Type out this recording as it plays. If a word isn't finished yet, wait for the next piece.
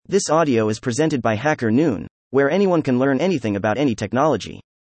This audio is presented by Hacker Noon, where anyone can learn anything about any technology.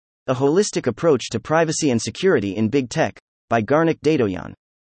 A Holistic Approach to Privacy and Security in Big Tech, by Garnik Datoyan.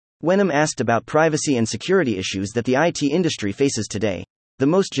 When I'm asked about privacy and security issues that the IT industry faces today, the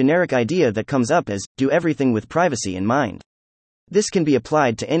most generic idea that comes up is, do everything with privacy in mind. This can be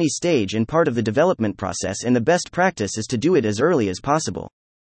applied to any stage and part of the development process, and the best practice is to do it as early as possible.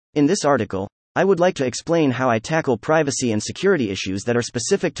 In this article, I would like to explain how I tackle privacy and security issues that are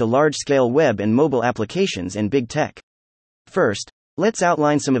specific to large-scale web and mobile applications and big tech. First, let's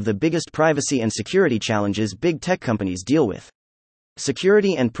outline some of the biggest privacy and security challenges big tech companies deal with.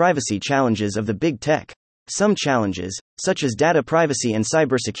 Security and privacy challenges of the big tech. Some challenges, such as data privacy and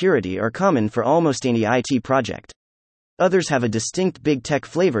cybersecurity, are common for almost any IT project. Others have a distinct big tech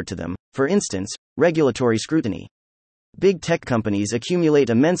flavor to them, for instance, regulatory scrutiny. Big tech companies accumulate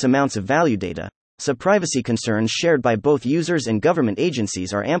immense amounts of value data, so privacy concerns shared by both users and government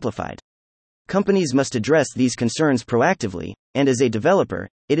agencies are amplified. Companies must address these concerns proactively, and as a developer,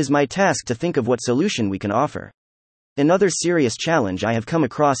 it is my task to think of what solution we can offer. Another serious challenge I have come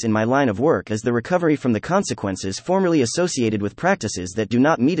across in my line of work is the recovery from the consequences formerly associated with practices that do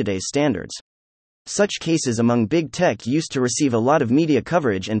not meet today's standards. Such cases among big tech used to receive a lot of media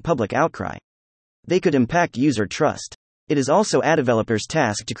coverage and public outcry. They could impact user trust. It is also a developer's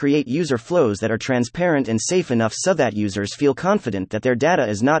task to create user flows that are transparent and safe enough so that users feel confident that their data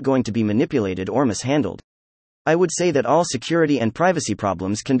is not going to be manipulated or mishandled. I would say that all security and privacy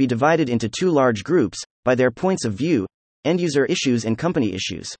problems can be divided into two large groups, by their points of view: end-user issues and company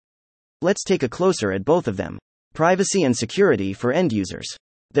issues. Let's take a closer at both of them. Privacy and security for end users.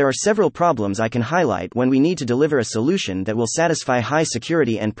 There are several problems I can highlight when we need to deliver a solution that will satisfy high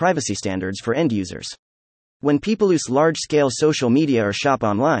security and privacy standards for end users. When people use large-scale social media or shop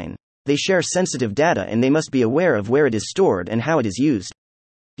online, they share sensitive data and they must be aware of where it is stored and how it is used.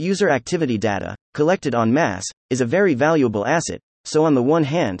 User activity data, collected en masse, is a very valuable asset, so on the one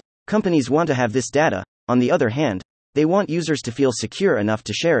hand, companies want to have this data, on the other hand, they want users to feel secure enough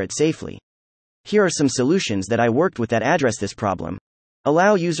to share it safely. Here are some solutions that I worked with that address this problem.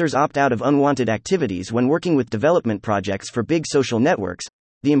 Allow users opt out of unwanted activities when working with development projects for big social networks.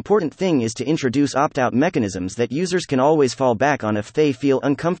 The important thing is to introduce opt-out mechanisms that users can always fall back on if they feel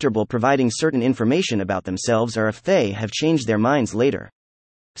uncomfortable providing certain information about themselves or if they have changed their minds later.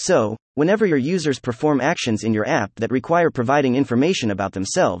 So, whenever your users perform actions in your app that require providing information about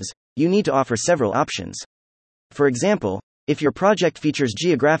themselves, you need to offer several options. For example, if your project features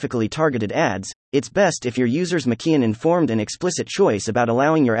geographically targeted ads, it's best if your users make an informed and explicit choice about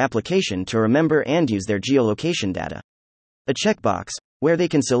allowing your application to remember and use their geolocation data. A checkbox, where they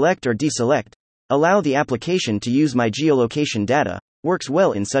can select or deselect, allow the application to use my geolocation data, works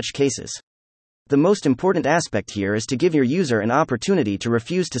well in such cases. The most important aspect here is to give your user an opportunity to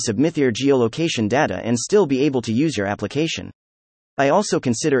refuse to submit their geolocation data and still be able to use your application. I also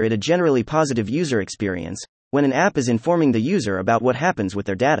consider it a generally positive user experience when an app is informing the user about what happens with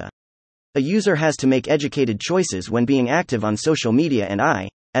their data. A user has to make educated choices when being active on social media, and I,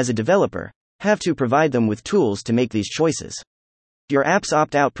 as a developer, have to provide them with tools to make these choices. Your app's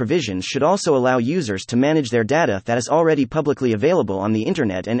opt-out provisions should also allow users to manage their data that is already publicly available on the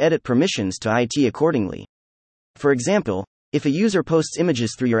internet and edit permissions to it accordingly. For example, if a user posts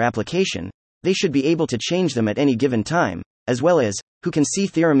images through your application, they should be able to change them at any given time, as well as, who can see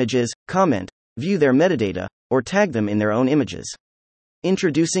their images, comment, view their metadata, or tag them in their own images.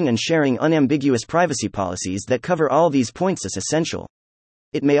 Introducing and sharing unambiguous privacy policies that cover all these points is essential.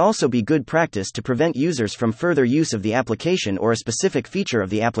 It may also be good practice to prevent users from further use of the application or a specific feature of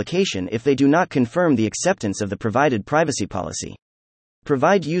the application if they do not confirm the acceptance of the provided privacy policy.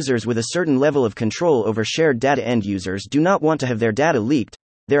 Provide users with a certain level of control over shared data. End users do not want to have their data leaked,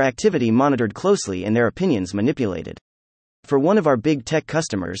 their activity monitored closely, and their opinions manipulated. For one of our big tech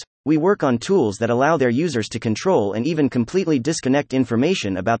customers, we work on tools that allow their users to control and even completely disconnect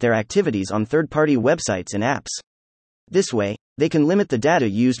information about their activities on third-party websites and apps. This way, they can limit the data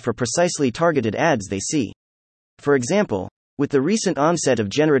used for precisely targeted ads they see. For example, with the recent onset of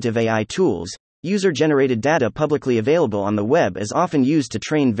generative AI tools, user-generated data publicly available on the web is often used to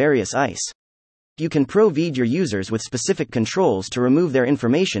train various ICE. You can provide your users with specific controls to remove their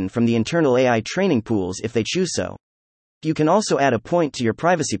information from the internal AI training pools if they choose so. You can also add a point to your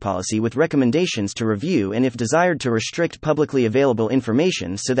privacy policy with recommendations to review and, if desired, to restrict publicly available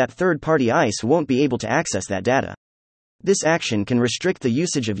information so that third-party ICE won't be able to access that data. This action can restrict the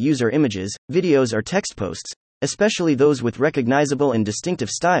usage of user images, videos, or text posts, especially those with recognizable and distinctive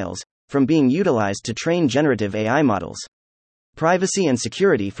styles, from being utilized to train generative AI models. Privacy and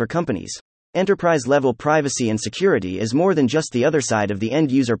security for companies. Enterprise-level privacy and security is more than just the other side of the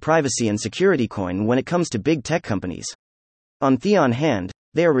end-user privacy and security coin when it comes to big tech companies. On the one hand,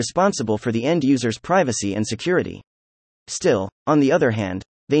 they are responsible for the end-user's privacy and security. Still, on the other hand,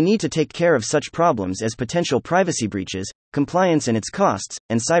 they need to take care of such problems as potential privacy breaches, compliance and its costs,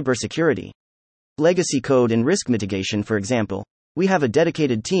 and cybersecurity. Legacy code and risk mitigation, for example. We have a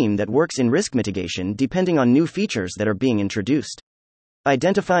dedicated team that works in risk mitigation depending on new features that are being introduced.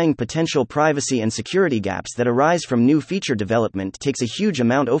 Identifying potential privacy and security gaps that arise from new feature development takes a huge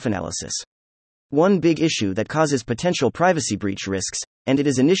amount of analysis. One big issue that causes potential privacy breach risks, and it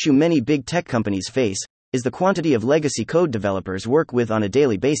is an issue many big tech companies face, is the quantity of legacy code developers work with on a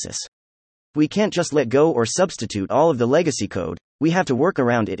daily basis. We can't just let go or substitute all of the legacy code, we have to work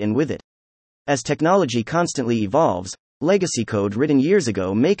around it and with it. As technology constantly evolves, legacy code written years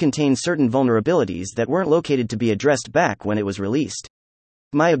ago may contain certain vulnerabilities that weren't located to be addressed back when it was released.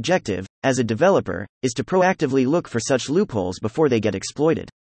 My objective, as a developer, is to proactively look for such loopholes before they get exploited.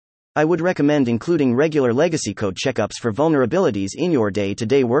 I would recommend including regular legacy code checkups for vulnerabilities in your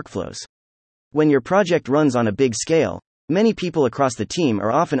day-to-day workflows. When your project runs on a big scale, many people across the team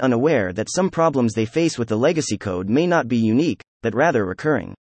are often unaware that some problems they face with the legacy code may not be unique, but rather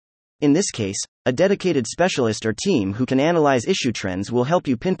recurring. In this case, a dedicated specialist or team who can analyze issue trends will help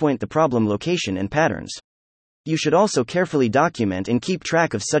you pinpoint the problem location and patterns. You should also carefully document and keep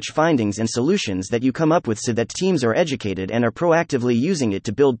track of such findings and solutions that you come up with so that teams are educated and are proactively using it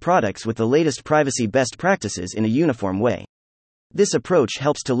to build products with the latest privacy best practices in a uniform way. This approach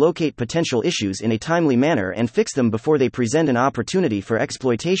helps to locate potential issues in a timely manner and fix them before they present an opportunity for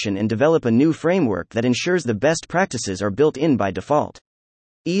exploitation and develop a new framework that ensures the best practices are built in by default.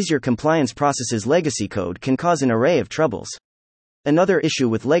 Ease your compliance processes. Legacy code can cause an array of troubles. Another issue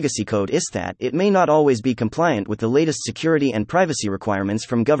with legacy code is that it may not always be compliant with the latest security and privacy requirements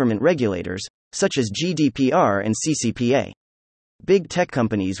from government regulators, such as GDPR and CCPA. Big tech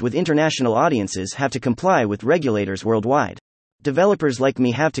companies with international audiences have to comply with regulators worldwide. Developers like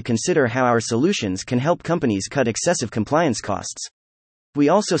me have to consider how our solutions can help companies cut excessive compliance costs. We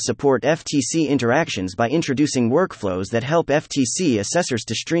also support FTC interactions by introducing workflows that help FTC assessors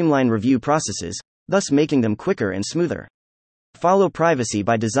to streamline review processes, thus making them quicker and smoother. Follow privacy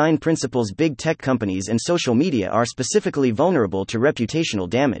by design principles. Big tech companies and social media are specifically vulnerable to reputational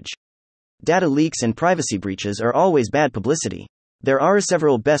damage. Data leaks and privacy breaches are always bad publicity. There are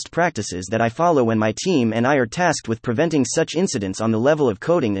several best practices that I follow when my team and I are tasked with preventing such incidents on the level of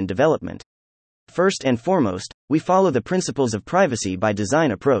coding and development. First and foremost, we follow the principles of privacy by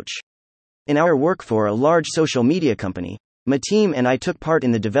design approach. In our work for a large social media company, my team and I took part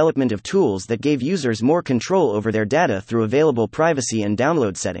in the development of tools that gave users more control over their data through available privacy and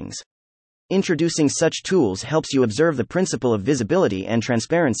download settings. Introducing such tools helps you observe the principle of visibility and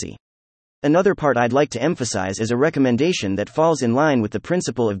transparency. Another part I'd like to emphasize is a recommendation that falls in line with the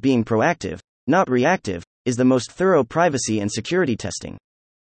principle of being proactive, not reactive, is the most thorough privacy and security testing.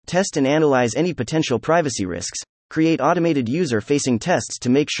 Test and analyze any potential privacy risks, create automated user-facing tests to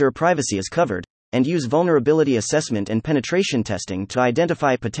make sure privacy is covered, and use vulnerability assessment and penetration testing to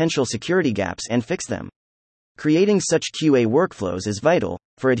identify potential security gaps and fix them. Creating such QA workflows is vital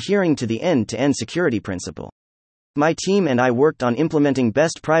for adhering to the end-to-end security principle. My team and I worked on implementing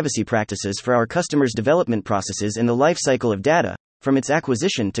best privacy practices for our customers' development processes in the lifecycle of data, from its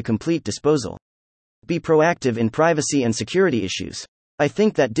acquisition to complete disposal. Be proactive in privacy and security issues. I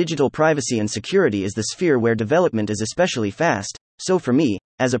think that digital privacy and security is the sphere where development is especially fast, so for me,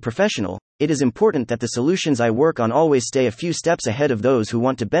 as a professional, it is important that the solutions I work on always stay a few steps ahead of those who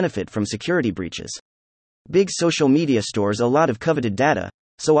want to benefit from security breaches. Big social media stores a lot of coveted data,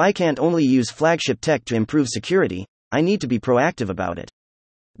 so I can't only use flagship tech to improve security, I need to be proactive about it.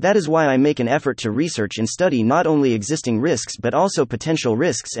 That is why I make an effort to research and study not only existing risks but also potential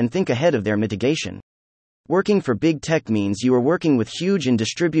risks and think ahead of their mitigation. Working for big tech means you are working with huge and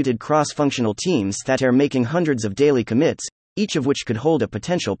distributed cross-functional teams that are making hundreds of daily commits, each of which could hold a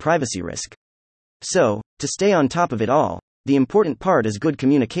potential privacy risk. So, to stay on top of it all, the important part is good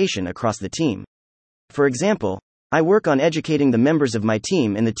communication across the team. For example, I work on educating the members of my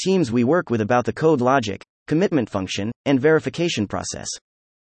team and the teams we work with about the code logic, commitment function, and verification process.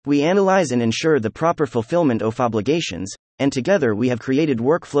 We analyze and ensure the proper fulfillment of obligations, and together we have created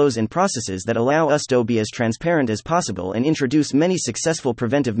workflows and processes that allow us to be as transparent as possible and introduce many successful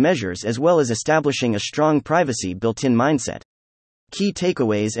preventive measures as well as establishing a strong privacy built-in mindset. Key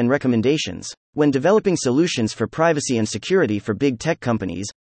takeaways and recommendations. When developing solutions for privacy and security for big tech companies,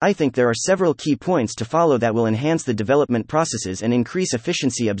 I think there are several key points to follow that will enhance the development processes and increase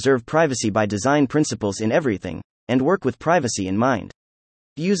efficiency. Observe privacy by design principles in everything, and work with privacy in mind.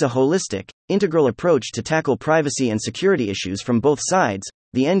 Use a holistic, integral approach to tackle privacy and security issues from both sides,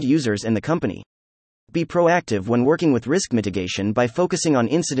 the end users and the company. Be proactive when working with risk mitigation by focusing on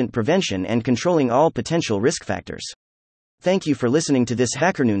incident prevention and controlling all potential risk factors. Thank you for listening to this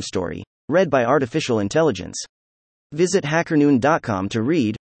HackerNoon story, read by Artificial Intelligence. Visit hackernoon.com to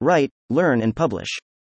read, write, learn, and publish.